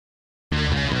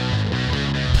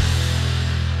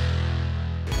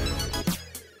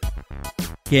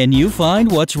Can you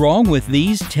find what's wrong with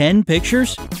these 10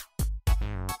 pictures?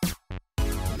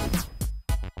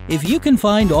 If you can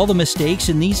find all the mistakes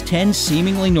in these 10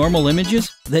 seemingly normal images,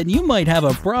 then you might have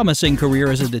a promising career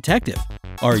as a detective.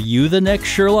 Are you the next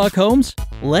Sherlock Holmes?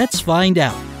 Let's find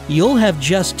out. You'll have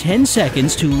just 10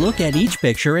 seconds to look at each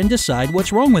picture and decide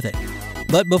what's wrong with it.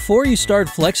 But before you start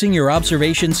flexing your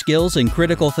observation skills and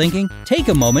critical thinking, take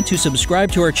a moment to subscribe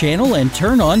to our channel and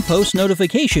turn on post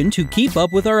notification to keep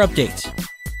up with our updates.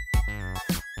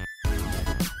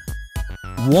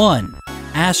 1.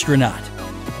 Astronaut.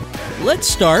 Let's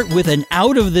start with an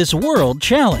out-of-this-world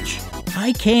challenge.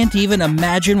 I can't even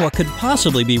imagine what could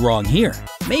possibly be wrong here.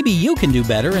 Maybe you can do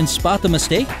better and spot the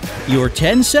mistake? Your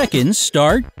 10 seconds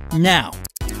start now.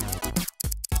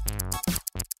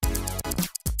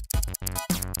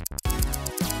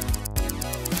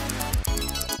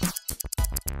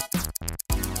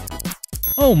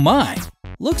 Oh my!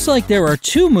 Looks like there are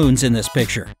 2 moons in this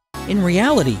picture. In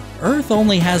reality, Earth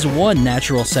only has one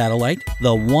natural satellite,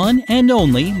 the one and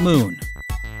only Moon.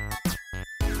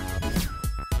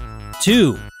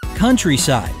 2.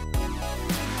 Countryside.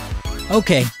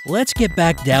 Okay, let's get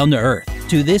back down to Earth,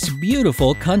 to this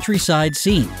beautiful countryside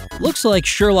scene. Looks like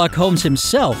Sherlock Holmes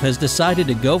himself has decided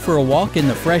to go for a walk in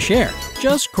the fresh air,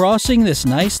 just crossing this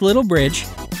nice little bridge.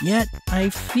 Yet,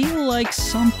 I feel like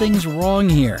something's wrong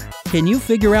here. Can you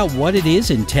figure out what it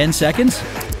is in 10 seconds?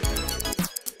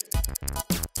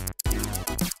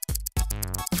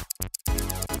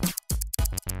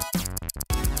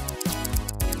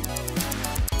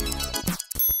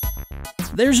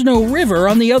 There's no river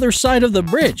on the other side of the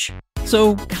bridge,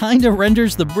 so kinda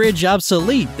renders the bridge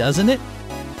obsolete, doesn't it?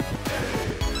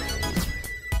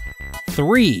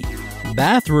 3.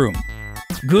 Bathroom.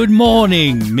 Good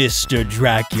morning, Mr.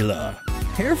 Dracula.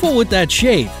 Careful with that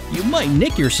shave, you might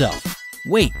nick yourself.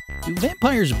 Wait, do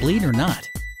vampires bleed or not?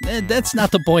 That's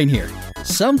not the point here.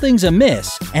 Something's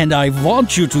amiss, and I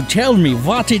want you to tell me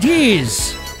what it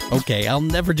is. Okay, I'll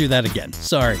never do that again,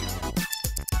 sorry.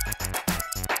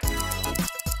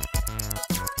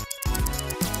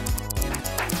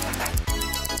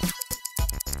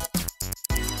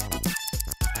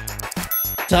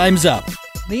 Time's up.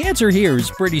 The answer here is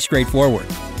pretty straightforward.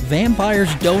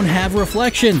 Vampires don't have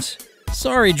reflections.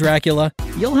 Sorry, Dracula.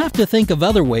 You'll have to think of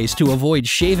other ways to avoid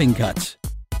shaving cuts.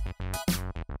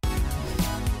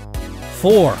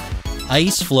 4.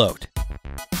 Ice float.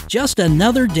 Just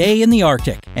another day in the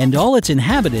Arctic, and all its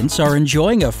inhabitants are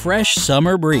enjoying a fresh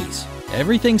summer breeze.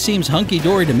 Everything seems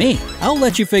hunky-dory to me. I'll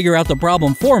let you figure out the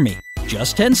problem for me.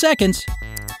 Just 10 seconds.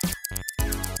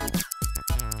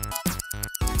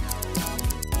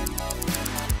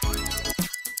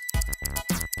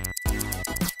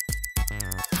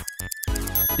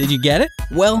 Did you get it?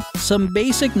 Well, some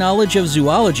basic knowledge of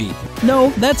zoology, no,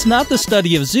 that's not the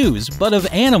study of zoos, but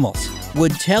of animals,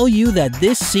 would tell you that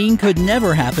this scene could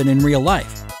never happen in real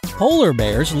life. Polar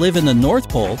bears live in the North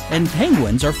Pole and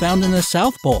penguins are found in the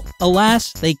South Pole.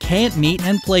 Alas, they can't meet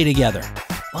and play together.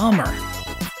 Bummer.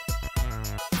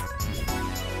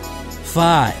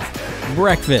 5.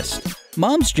 Breakfast.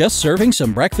 Mom's just serving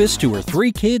some breakfast to her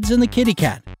 3 kids and the kitty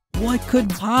cat. What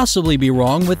could possibly be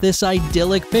wrong with this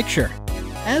idyllic picture?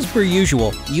 As per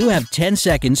usual, you have 10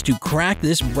 seconds to crack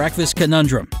this breakfast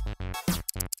conundrum.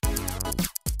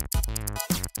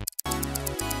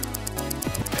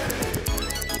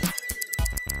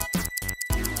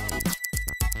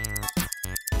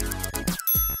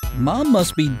 Mom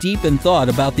must be deep in thought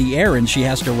about the errand she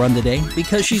has to run today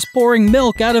because she's pouring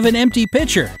milk out of an empty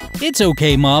pitcher. It's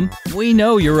okay, Mom. We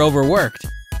know you're overworked.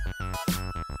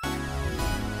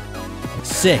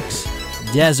 6.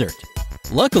 Desert.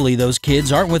 Luckily, those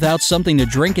kids aren't without something to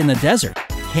drink in the desert.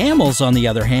 Camels, on the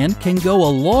other hand, can go a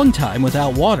long time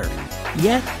without water.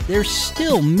 Yet, they're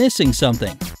still missing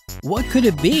something. What could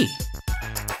it be?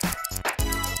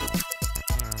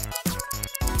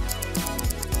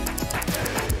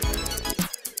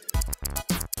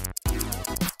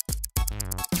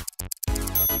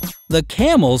 The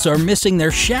camels are missing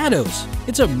their shadows.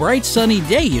 It's a bright sunny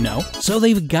day, you know, so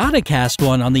they've gotta cast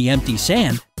one on the empty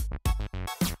sand.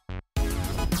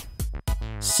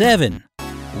 7.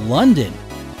 London.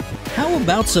 How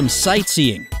about some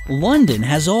sightseeing? London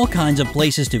has all kinds of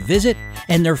places to visit,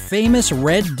 and their famous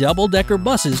red double-decker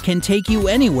buses can take you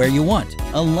anywhere you want,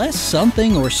 unless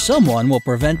something or someone will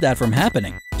prevent that from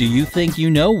happening. Do you think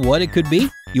you know what it could be?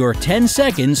 Your 10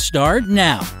 seconds start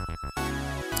now.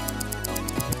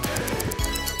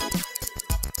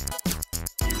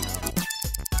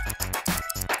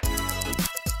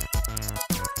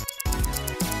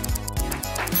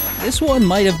 This one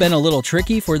might have been a little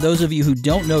tricky for those of you who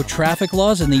don't know traffic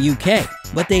laws in the UK,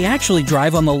 but they actually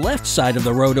drive on the left side of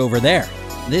the road over there.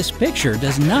 This picture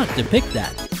does not depict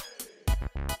that.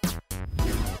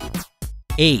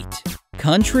 8.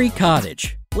 Country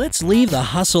cottage. Let's leave the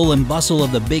hustle and bustle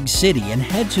of the big city and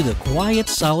head to the quiet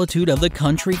solitude of the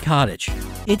country cottage.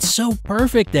 It's so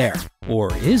perfect there.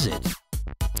 Or is it?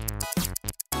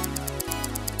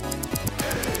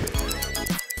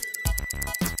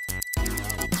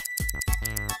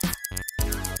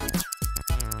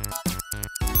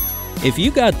 If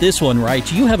you got this one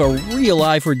right, you have a real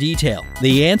eye for detail.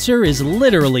 The answer is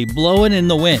literally blowing in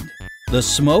the wind. The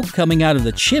smoke coming out of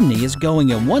the chimney is going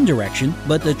in one direction,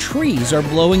 but the trees are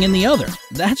blowing in the other.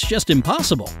 That's just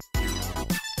impossible.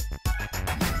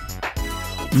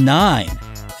 9.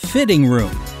 Fitting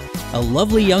room. A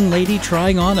lovely young lady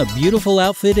trying on a beautiful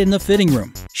outfit in the fitting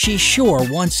room. She sure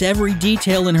wants every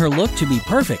detail in her look to be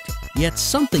perfect, yet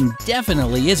something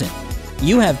definitely isn't.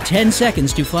 You have 10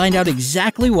 seconds to find out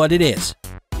exactly what it is.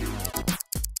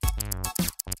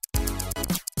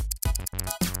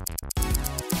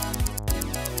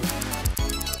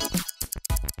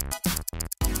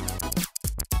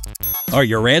 Are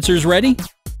your answers ready?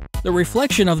 The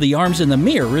reflection of the arms in the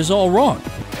mirror is all wrong.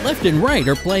 Left and right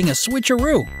are playing a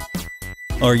switcheroo.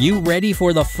 Are you ready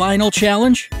for the final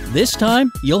challenge? This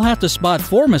time, you'll have to spot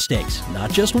 4 mistakes,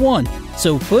 not just one.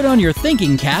 So put on your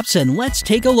thinking caps and let's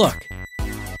take a look.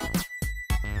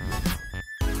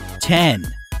 10.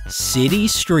 City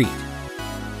street.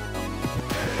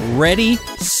 Ready,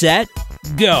 set,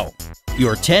 go.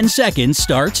 Your 10 seconds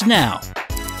starts now.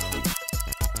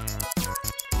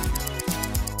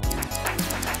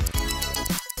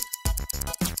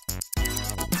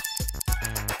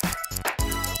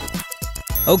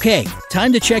 Okay,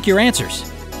 time to check your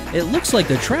answers. It looks like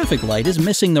the traffic light is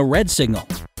missing the red signal.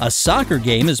 A soccer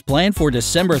game is planned for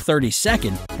December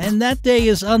 32nd, and that day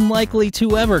is unlikely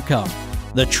to ever come.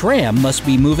 The tram must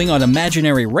be moving on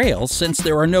imaginary rails since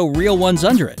there are no real ones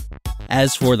under it.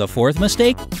 As for the 4th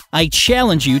mistake, I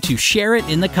challenge you to share it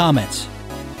in the comments.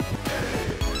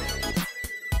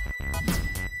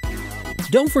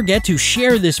 Don't forget to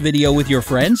share this video with your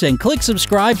friends and click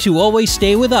subscribe to always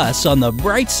stay with us on the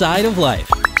bright side of life.